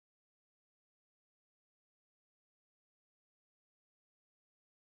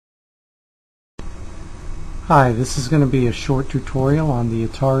Hi, this is going to be a short tutorial on the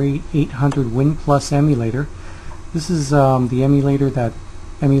Atari 800 WinPlus emulator. This is the emulator that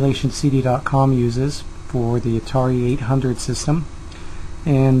EmulationCD.com uses for the Atari 800 system.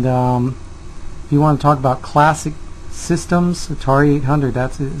 And if you want to talk about classic systems, Atari 800,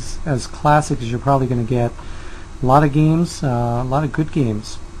 that's as classic as you're probably going to get. A lot of games, a lot of good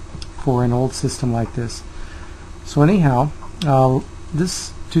games for an old system like this. So anyhow,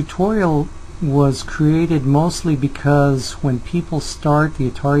 this tutorial was created mostly because when people start the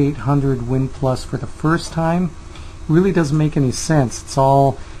Atari 800 WinPlus for the first time, it really doesn't make any sense. It's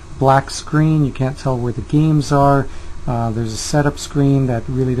all black screen, you can't tell where the games are, there's a setup screen that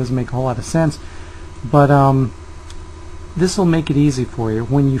really doesn't make a whole lot of sense. But this will make it easy for you.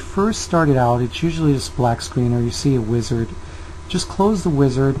 When you first start it out, it's usually just black screen or you see a wizard. Just close the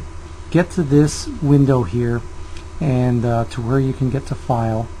wizard, get to this window here, and to where you can get to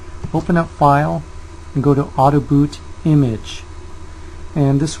File. Open up File and go to Auto Boot Image,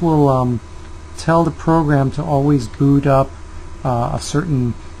 and this will tell the program to always boot up a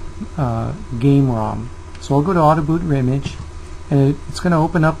certain game ROM. So I'll go to Auto Boot Image, and it's going to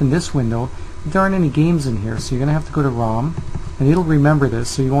open up in this window. There aren't any games in here, so you're going to have to go to ROM, and it'll remember this,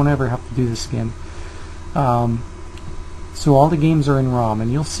 so you won't ever have to do this again. So all the games are in ROM,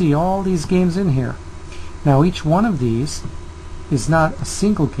 and you'll see all these games in here. Now each one of these is not a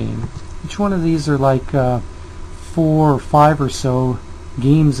single game. Each one of these are like 4 or 5 or so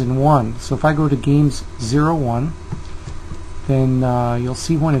games in one. So if I go to games 01, then you'll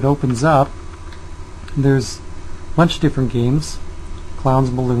see when it opens up there's a bunch of different games, Clowns,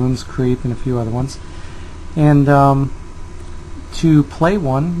 Balloons, Creep, and a few other ones. And to play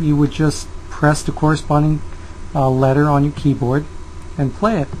one, you would just press the corresponding letter on your keyboard and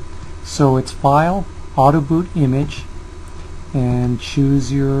play it. So it's File, Auto Boot Image, and choose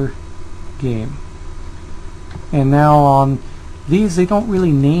your game. And now on these, they don't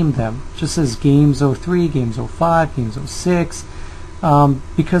really name them. It just says Games 03, Games 05, Games 06,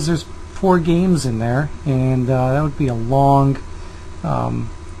 because there's 4 games in there, and that would be a long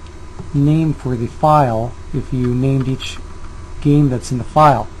name for the file if you named each game that's in the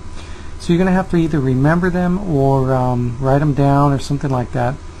file. So you're going to have to either remember them or write them down or something like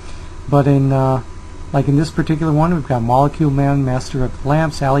that. But in like in this particular one, we've got Molecule Man, Master of the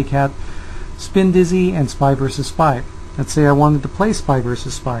Lamps, Alley Cat, Spin Dizzy, and Spy vs. Spy. Let's say I wanted to play Spy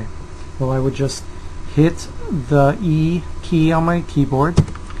vs. Spy. Well, I would just hit the E key on my keyboard.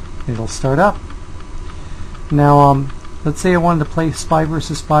 It'll start up. Now, let's say I wanted to play Spy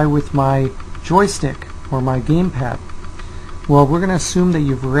vs. Spy with my joystick or my gamepad. Well, we're going to assume that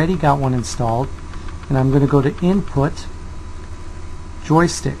you've already got one installed, and I'm going to go to Input,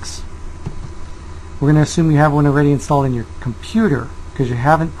 Joysticks. We're going to assume you have one already installed in your computer because you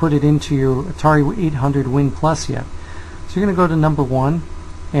haven't put it into your Atari 800 WinPlus yet. So you're going to go to number 1,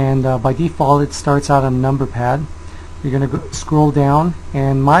 and by default it starts out on number pad. You're going to scroll down,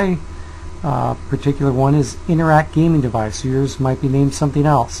 and my particular one is Interact Gaming Device. Yours might be named something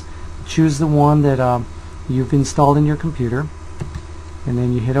else. Choose the one that you've installed in your computer, and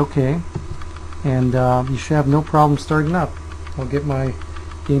then you hit OK, and you should have no problem starting up. I'll get my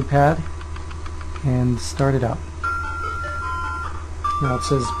gamepad and start it up. Now it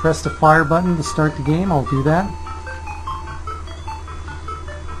says press the fire button to start the game. I'll do that.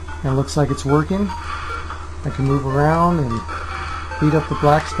 And it looks like it's working. I can move around and beat up the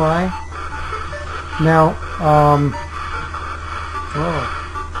black spy. Now,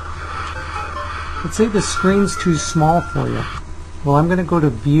 let's say the screen's too small for you. Well, I'm going to go to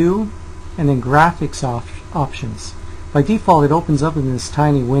View and then Graphics Options. By default, it opens up in this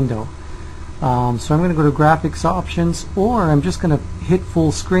tiny window. So I'm going to go to Graphics Options, or I'm just going to hit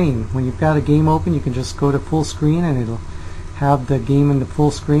full screen. When you've got a game open, you can just go to full screen and it'll have the game in the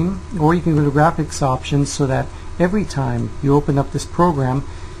full screen. Or you can go to Graphics Options so that every time you open up this program,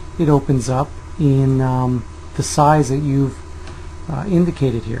 it opens up in the size that you've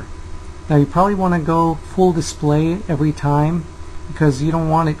indicated here. Now you probably want to go full display every time because you don't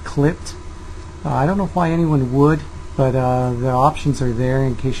want it clipped. I don't know why anyone would, but the options are there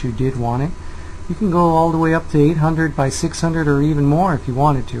in case you did want it. You can go all the way up to 800 by 600 or even more if you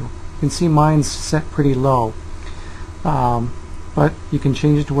wanted to. You can see mine's set pretty low, but you can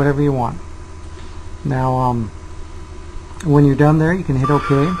change it to whatever you want. Now when you're done there, you can hit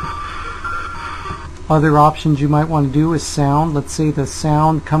OK. Other options you might want to do is sound. Let's say the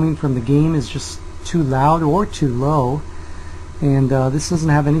sound coming from the game is just too loud or too low, and this doesn't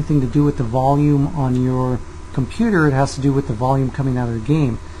have anything to do with the volume on your computer. It has to do with the volume coming out of the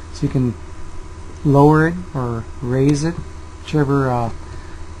game. So you can lower it or raise it, whichever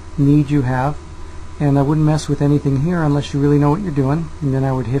need you have. and I wouldn't mess with anything here unless you really know what you're doing, and then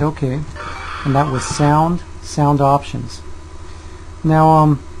I would hit OK, and that was sound options.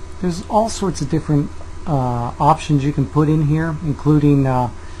 Now there's all sorts of different options you can put in here, including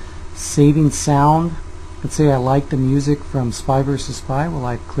saving sound. Let's say I like the music from Spy vs. Spy. Well,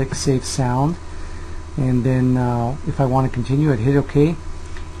 I click Save Sound, and then if I want to continue, I'd hit OK.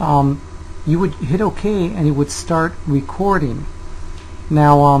 You would hit OK, and it would start recording.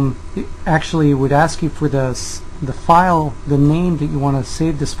 Now, it would ask you for the file, the name that you want to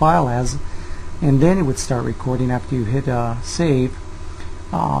save this file as, and then it would start recording after you hit save.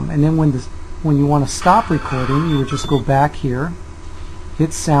 And then when you want to stop recording, you would just go back here,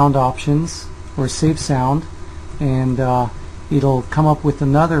 hit sound options or save sound, and it'll come up with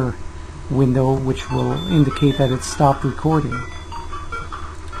another window which will indicate that it's stopped recording.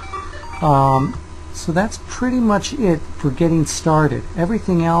 So that's pretty much it for getting started.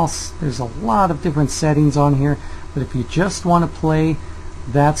 Everything else, there's a lot of different settings on here, but if you just want to play,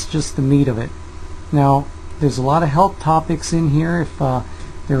 that's just the meat of it. Now, there's a lot of help topics in here if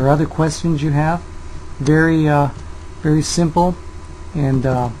there are other questions you have. Very simple, and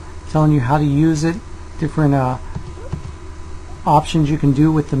telling you how to use it, different options you can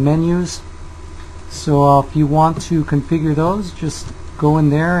do with the menus. So if you want to configure those, just go in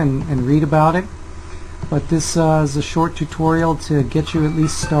there and read about it. But this is a short tutorial to get you at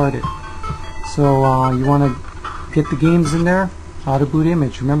least started. So you want to get the games in there, auto boot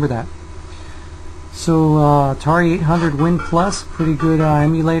image, remember that. So Atari 800 WinPlus, pretty good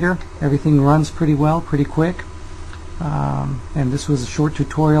emulator. Everything runs pretty well, pretty quick. And this was a short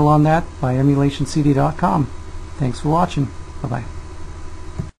tutorial on that by emulationcd.com. Thanks for watching. Bye-bye.